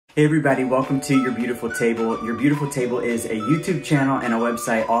Hey everybody, welcome to Your Beautiful Table. Your Beautiful Table is a YouTube channel and a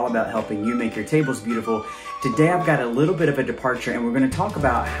website all about helping you make your tables beautiful. Today I've got a little bit of a departure and we're going to talk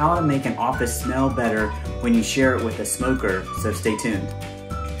about how to make an office smell better when you share it with a smoker, so stay tuned.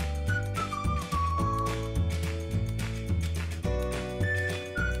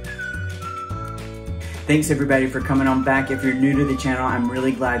 Thanks everybody for coming on back. If you're new to the channel, I'm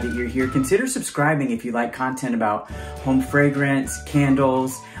really glad that you're here. Consider subscribing if you like content about home fragrance,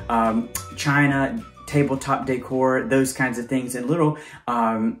 candles, china, tabletop decor, those kinds of things, and little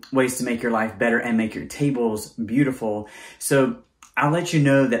ways to make your life better and make your tables beautiful. So I'll let you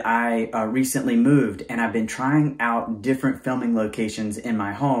know that I recently moved and I've been trying out different filming locations in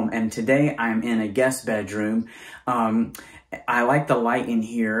my home. And today I'm in a guest bedroom. I like the light in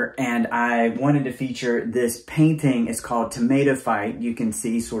here and I wanted to feature this painting. It's called Tomato Fight. You can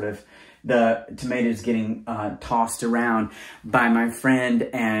see sort of the tomatoes getting tossed around by my friend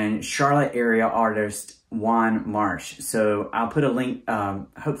and Charlotte area artist, Juan Marsh. So I'll put a link,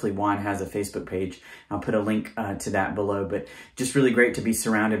 hopefully Juan has a Facebook page. I'll put a link to that below, but just really great to be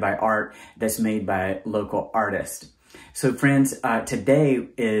surrounded by art that's made by local artists. So friends, today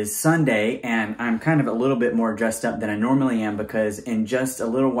is Sunday and I'm kind of a little bit more dressed up than I normally am because in just a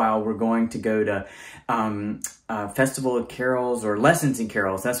little while we're going to go to Festival of Carols or Lessons in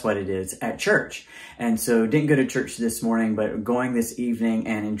Carols, that's what it is, at church. And so didn't go to church this morning, but going this evening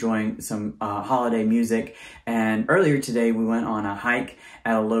and enjoying some holiday music. And earlier today we went on a hike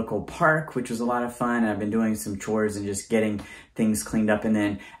at a local park, which was a lot of fun. I've been doing some chores and just getting things cleaned up. And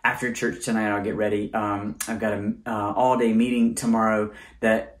then after church tonight, I'll get ready. I've got an all-day meeting tomorrow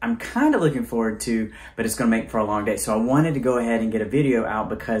that I'm kind of looking forward to, but it's going to make for a long day. So I wanted to go ahead and get a video out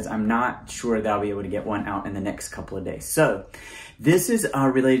because I'm not sure that I'll be able to get one out in the next couple of days. So this is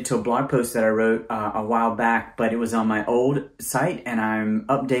related to a blog post that I wrote a while back, but it was on my old site and I'm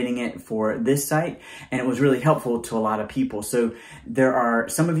updating it for this site. And it was really helpful to a lot of people. So there are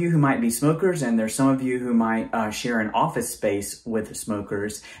some of you who might be smokers and there's some of you who might share an office space with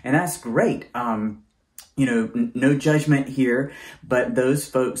smokers. And that's great. You know, no judgment here, but those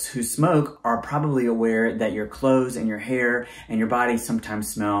folks who smoke are probably aware that your clothes and your hair and your body sometimes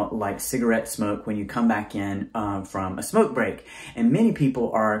smell like cigarette smoke when you come back in from a smoke break. And many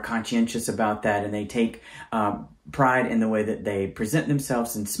people are conscientious about that and they take pride in the way that they present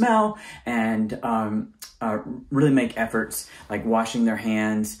themselves and smell and really make efforts like washing their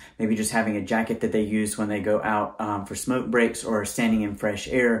hands, maybe just having a jacket that they use when they go out for smoke breaks or standing in fresh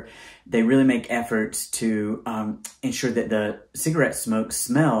air. They really make efforts to ensure that the cigarette smoke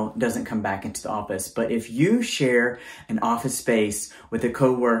smell doesn't come back into the office. But if you share an office space with a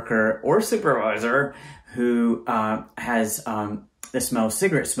coworker or supervisor who has the smell of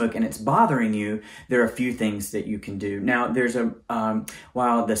cigarette smoke and it's bothering you, there are a few things that you can do. Now, there's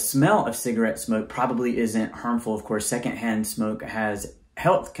while the smell of cigarette smoke probably isn't harmful, of course, secondhand smoke has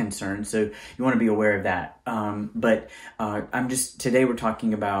health concerns, so you want to be aware of that. But today we're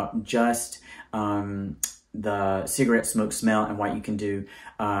talking about just the cigarette smoke smell and what you can do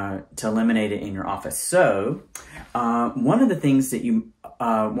to eliminate it in your office. So one of the things that you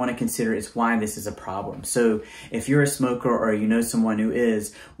want to consider is why this is a problem. So if you're a smoker or you know someone who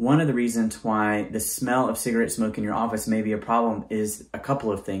is, one of the reasons why the smell of cigarette smoke in your office may be a problem is a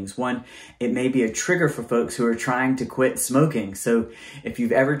couple of things. One, it may be a trigger for folks who are trying to quit smoking. So if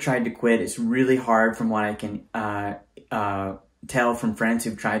you've ever tried to quit, it's really hard from what I can tell from friends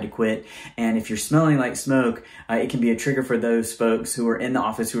who've tried to quit. And if you're smelling like smoke, it can be a trigger for those folks who are in the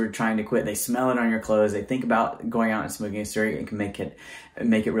office who are trying to quit. They smell it on your clothes. They think about going out and smoking a cigarette. It can make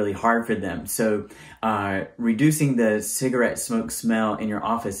it really hard for them. So reducing the cigarette smoke smell in your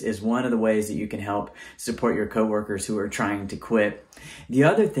office is one of the ways that you can help support your coworkers who are trying to quit. The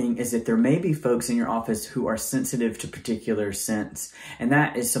other thing is that there may be folks in your office who are sensitive to particular scents, and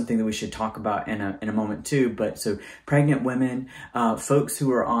that is something that we should talk about in a moment too. But so pregnant women, folks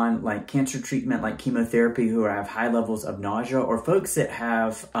who are on like cancer treatment, like chemotherapy, who have high levels of nausea, or folks that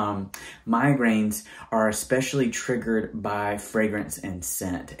have migraines are especially triggered by fragrance and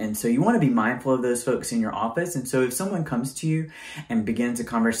scent. And so you want to be mindful of those folks in your office. And so if someone comes to you and begins a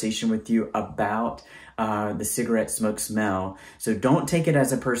conversation with you about the cigarette smoke smell. So don't take it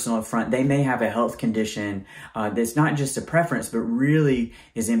as a personal affront. They may have a health condition that's not just a preference, but really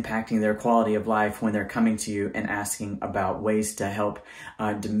is impacting their quality of life when they're coming to you and asking about ways to help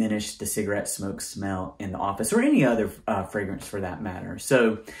diminish the cigarette smoke smell in the office or any other fragrance for that matter.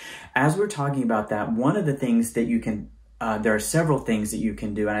 So as we're talking about that, one of the things that you can there are several things that you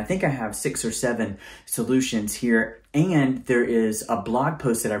can do, and I think I have 6 or 7 solutions here. And there is a blog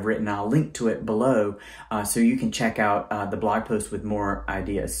post that I've written. I'll link to it below, so you can check out the blog post with more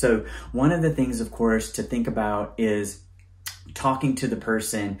ideas. So one of the things, of course, to think about is talking to the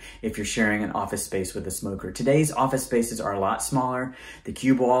person if you're sharing an office space with a smoker. Today's office spaces are a lot smaller. The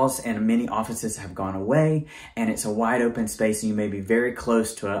cube walls and many offices have gone away, and it's a wide open space, and you may be very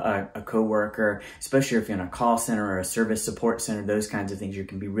close to a coworker, especially if you're in a call center or a service support center, those kinds of things. You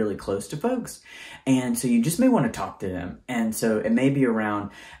can be really close to folks. And so you just may want to talk to them. And so it may be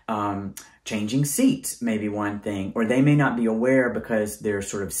around changing seats, maybe one thing, or they may not be aware because they're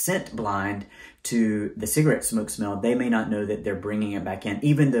sort of scent blind to the cigarette smoke smell. They may not know that they're bringing it back in,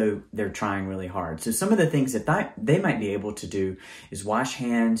 even though they're trying really hard. So some of the things that they might be able to do is wash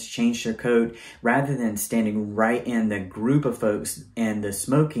hands, change their coat, rather than standing right in the group of folks in the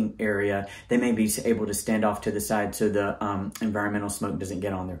smoking area. They may be able to stand off to the side so the environmental smoke doesn't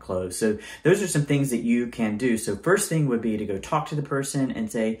get on their clothes. So those are some things that you can do. So first thing would be to go talk to the person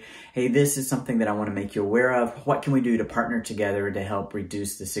and say, hey, this is something that I want to make you aware of. What can we do to partner together to help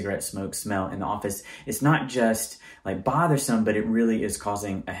reduce the cigarette smoke smell in the office? It's not just like bothersome, but it really is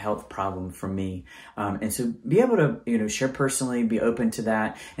causing a health problem for me. And so be able to, share personally, be open to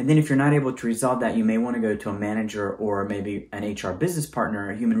that. And then if you're not able to resolve that, you may want to go to a manager or maybe an HR business partner,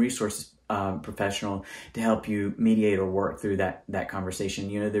 a human resources professional to help you mediate or work through that conversation.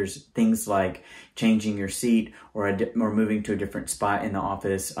 There's things like changing your seat or moving to a different spot in the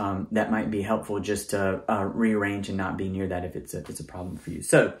office that might be helpful just to rearrange and not be near that if it's a problem for you.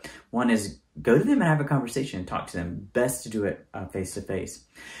 So one is go to them and have a conversation and talk to them. Best to do it face to face.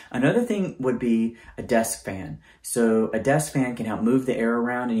 Another thing would be a desk fan. So a desk fan can help move the air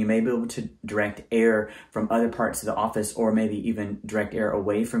around, and you may be able to direct air from other parts of the office, or maybe even direct air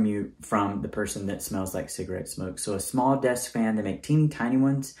away from you from the person that smells like cigarette smoke. So a small desk fan, they make teeny tiny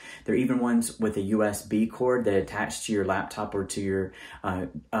ones. There are even ones with a USB cord that attach to your laptop or to your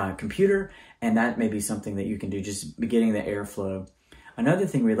computer, and that may be something that you can do, just getting the airflow. Another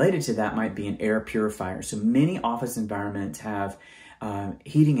thing related to that might be an air purifier. So many office environments have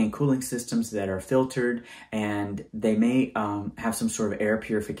heating and cooling systems that are filtered, and they may have some sort of air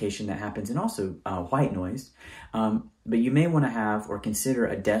purification that happens, and also white noise. But you may want to have or consider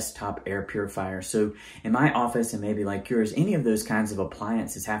a desktop air purifier. So in my office, and maybe like yours, any of those kinds of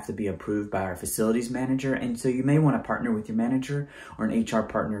appliances have to be approved by our facilities manager. And so you may want to partner with your manager or an HR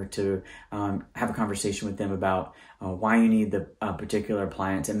partner to have a conversation with them about why you need the particular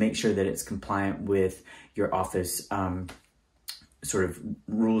appliance, and make sure that it's compliant with your office sort of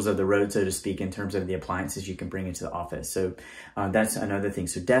rules of the road, so to speak, in terms of the appliances you can bring into the office. So that's another thing.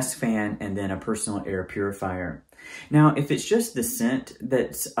 So desk fan, and then a personal air purifier. Now, if it's just the scent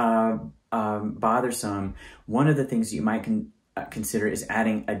that's bothersome, one of the things you might consider is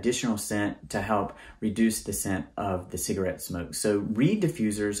adding additional scent to help reduce the scent of the cigarette smoke. So reed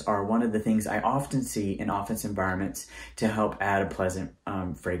diffusers are one of the things I often see in office environments to help add a pleasant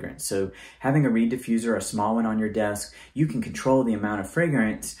fragrance. So having a reed diffuser, a small one on your desk, you can control the amount of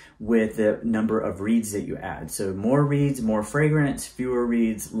fragrance with the number of reeds that you add. So more reeds, more fragrance; fewer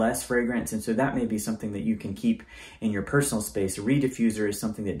reeds, less fragrance. And so that may be something that you can keep in your personal space. A reed diffuser is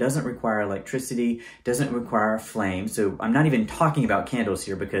something that doesn't require electricity, doesn't require flame. So I'm not even talking about candles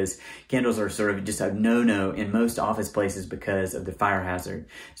here, because candles are sort of just a no-no in most office places because of the fire hazard.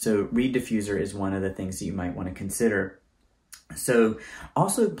 So reed diffuser is one of the things that you might want to consider. So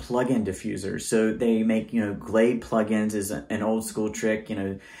also plug-in diffusers. So they make, Glade plugins is an old school trick.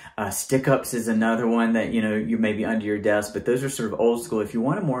 Stick-ups is another one that, you may be under your desk, but those are sort of old school. If you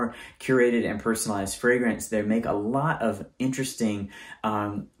want a more curated and personalized fragrance, they make a lot of interesting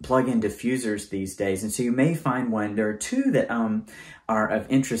plug-in diffusers these days. And so you may find one. There are two that are of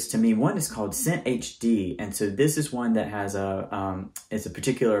interest to me. One is called Scent HD, and so this is one that has it's a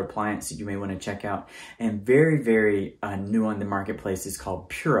particular appliance that you may want to check out, and very, very new on the marketplace is called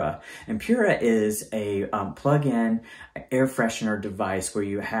Pura. And Pura is a plug-in air freshener device where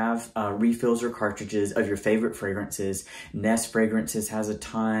you have refills or cartridges of your favorite fragrances. Nest Fragrances has a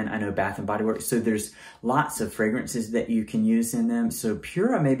ton. I know Bath & Body Works. So there's lots of fragrances that you can use in them. So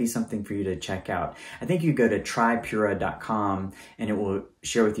Pura may be something for you to check out. I think you go to trypura.com and it will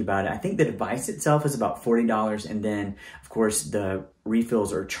share with you about it. I think the device itself is about $40, and then of course the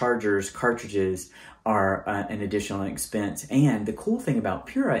refills or chargers, cartridges are an additional expense. And the cool thing about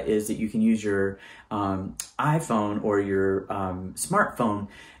Pura is that you can use your iPhone or your smartphone.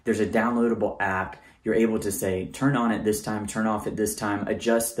 There's a downloadable app. you're able to say, turn on at this time, turn off at this time,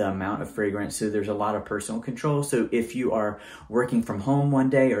 adjust the amount of fragrance. So there's a lot of personal control. So if you are working from home one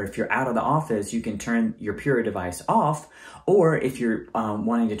day, or if you're out of the office, you can turn your Pura device off. Or if you're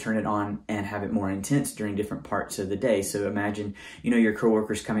wanting to turn it on and have it more intense during different parts of the day. So imagine, your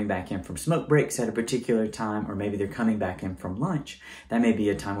coworkers coming back in from smoke breaks at a particular time, or maybe they're coming back in from lunch. That may be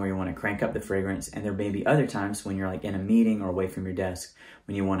a time where you want to crank up the fragrance. And there may be other times when you're like in a meeting or away from your desk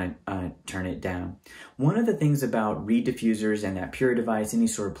when you want to turn it down. One of the things about reed diffusers and that Pura device, any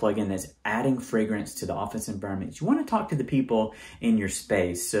sort of plug-in that's adding fragrance to the office environment, you want to talk to the people in your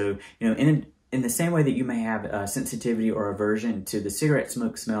space. So, in the same way that you may have a sensitivity or aversion to the cigarette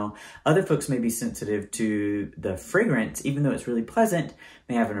smoke smell, other folks may be sensitive to the fragrance, even though it's really pleasant,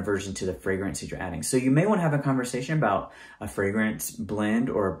 may have an aversion to the fragrance that you're adding. So you may want to have a conversation about a fragrance blend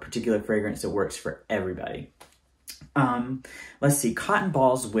or a particular fragrance that works for everybody. Let's see, cotton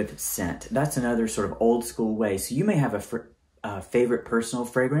balls with scent. That's another sort of old school way. So you may have a favorite personal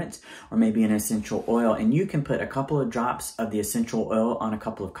fragrance, or maybe an essential oil, and you can put a couple of drops of the essential oil on a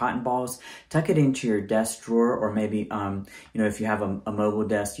couple of cotton balls, tuck it into your desk drawer, or maybe if you have a mobile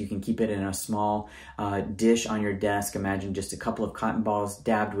desk, you can keep it in a small dish on your desk. Imagine just a couple of cotton balls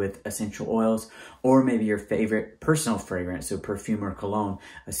dabbed with essential oils, or maybe your favorite personal fragrance, so perfume or cologne,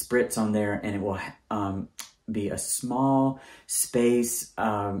 a spritz on there, and it will be a small space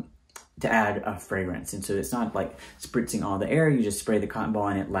to add a fragrance. And so it's not like spritzing all the air, you just spray the cotton ball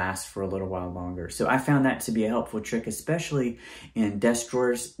and it lasts for a little while longer. So I found that to be a helpful trick, especially in desk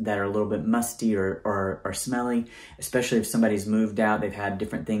drawers that are a little bit musty or smelly, especially if somebody's moved out, they've had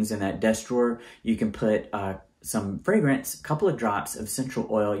different things in that desk drawer. You can put some fragrance, a couple of drops of essential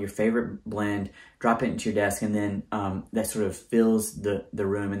oil, your favorite blend, drop it into your desk, and then that sort of fills the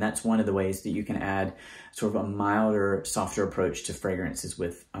room. And that's one of the ways that you can add sort of a milder, softer approach to fragrances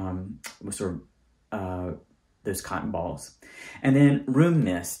with those cotton balls. And then room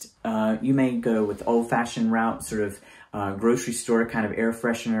mist. You may go with old-fashioned route, sort of grocery store kind of air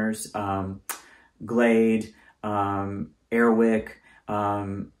fresheners, Glade, Airwick.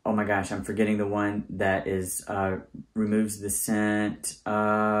 Oh my gosh, I'm forgetting the one that is removes the scent,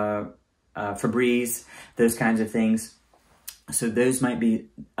 Febreze, those kinds of things. So those might be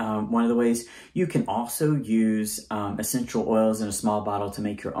one of the ways. You can also use essential oils in a small bottle to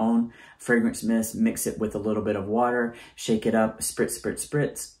make your own fragrance mist, mix it with a little bit of water, shake it up, spritz, spritz,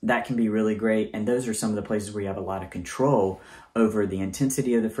 spritz. That can be really great. And those are some of the places where you have a lot of control over the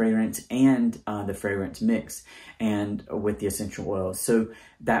intensity of the fragrance and the fragrance mix, and with the essential oils. So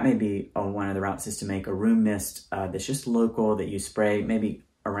that may be one of the routes, is to make a room mist that's just local, that you spray maybe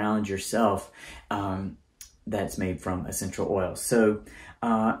around yourself, that's made from essential oils. So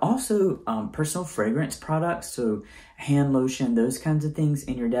also personal fragrance products, so hand lotion, those kinds of things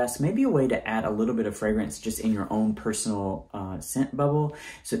in your desk, maybe a way to add a little bit of fragrance just in your own personal scent bubble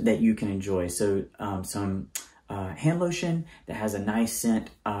so that you can enjoy. So some hand lotion that has a nice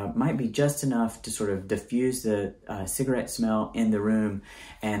scent might be just enough to sort of diffuse the cigarette smell in the room,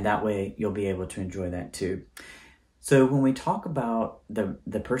 and that way you'll be able to enjoy that too. So when we talk about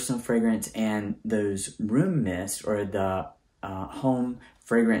the personal fragrance and those room mist, or the home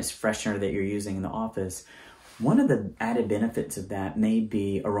fragrance freshener that you're using in the office, one of the added benefits of that may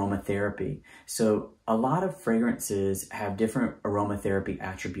be aromatherapy. So a lot of fragrances have different aromatherapy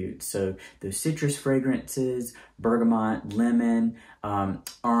attributes. So those citrus fragrances, bergamot, lemon,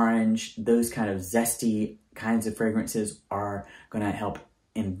 orange, those kind of zesty kinds of fragrances are going to help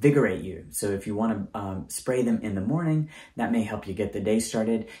invigorate you. So if you want to spray them in the morning, that may help you get the day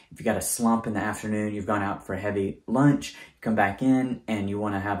started. If you got a slump in the afternoon, you've gone out for a heavy lunch, you come back in and you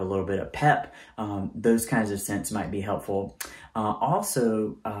want to have a little bit of pep, those kinds of scents might be helpful.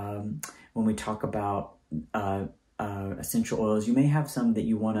 Also, when we talk about essential oils, you may have some that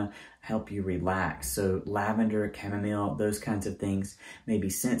you want to help you relax. So lavender, chamomile, those kinds of things, maybe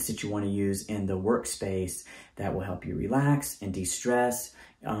scents that you want to use in the workspace that will help you relax and de-stress.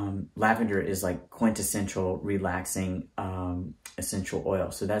 Lavender is like quintessential relaxing essential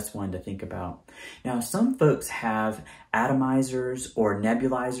oil. So that's one to think about. Now, some folks have atomizers or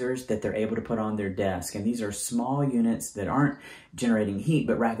nebulizers that they're able to put on their desk. And these are small units that aren't generating heat,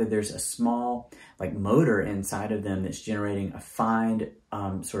 but rather there's a small like motor inside of them that's generating a fine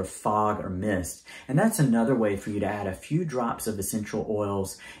sort of fog or mist. And that's another way for you to add a few drops of essential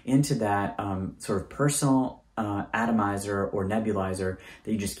oils into that sort of personal atomizer or nebulizer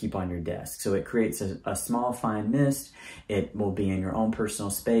that you just keep on your desk. So it creates a small fine mist. It will be in your own personal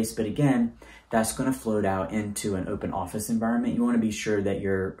space, but again, that's going to float out into an open office environment. You want to be sure that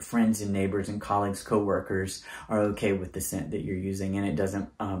your friends and neighbors and colleagues, coworkers are okay with the scent that you're using and it doesn't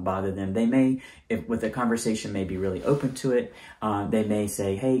bother them. They may, if with a conversation, may be really open to it. They may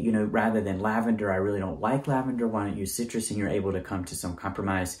say, hey, you know, rather than lavender, I really don't like lavender. Why don't you use citrus? And you're able to come to some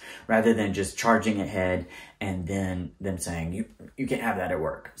compromise rather than just charging ahead and then them saying, you can't have that at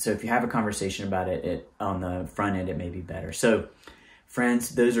work. So if you have a conversation about it on the front end, it may be better. So friends,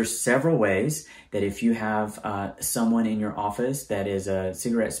 those are several ways that if you have someone in your office that is a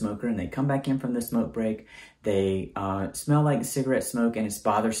cigarette smoker and they come back in from the smoke break, they smell like cigarette smoke and it's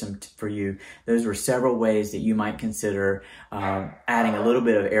bothersome for you, those were several ways that you might consider adding a little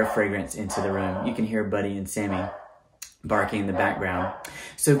bit of air fragrance into the room. You can hear Buddy and Sammy barking in the background.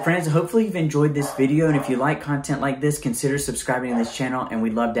 So friends, hopefully you've enjoyed this video, and if you like content like this, consider subscribing to this channel and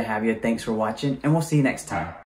we'd love to have you. Thanks for watching and we'll see you next time.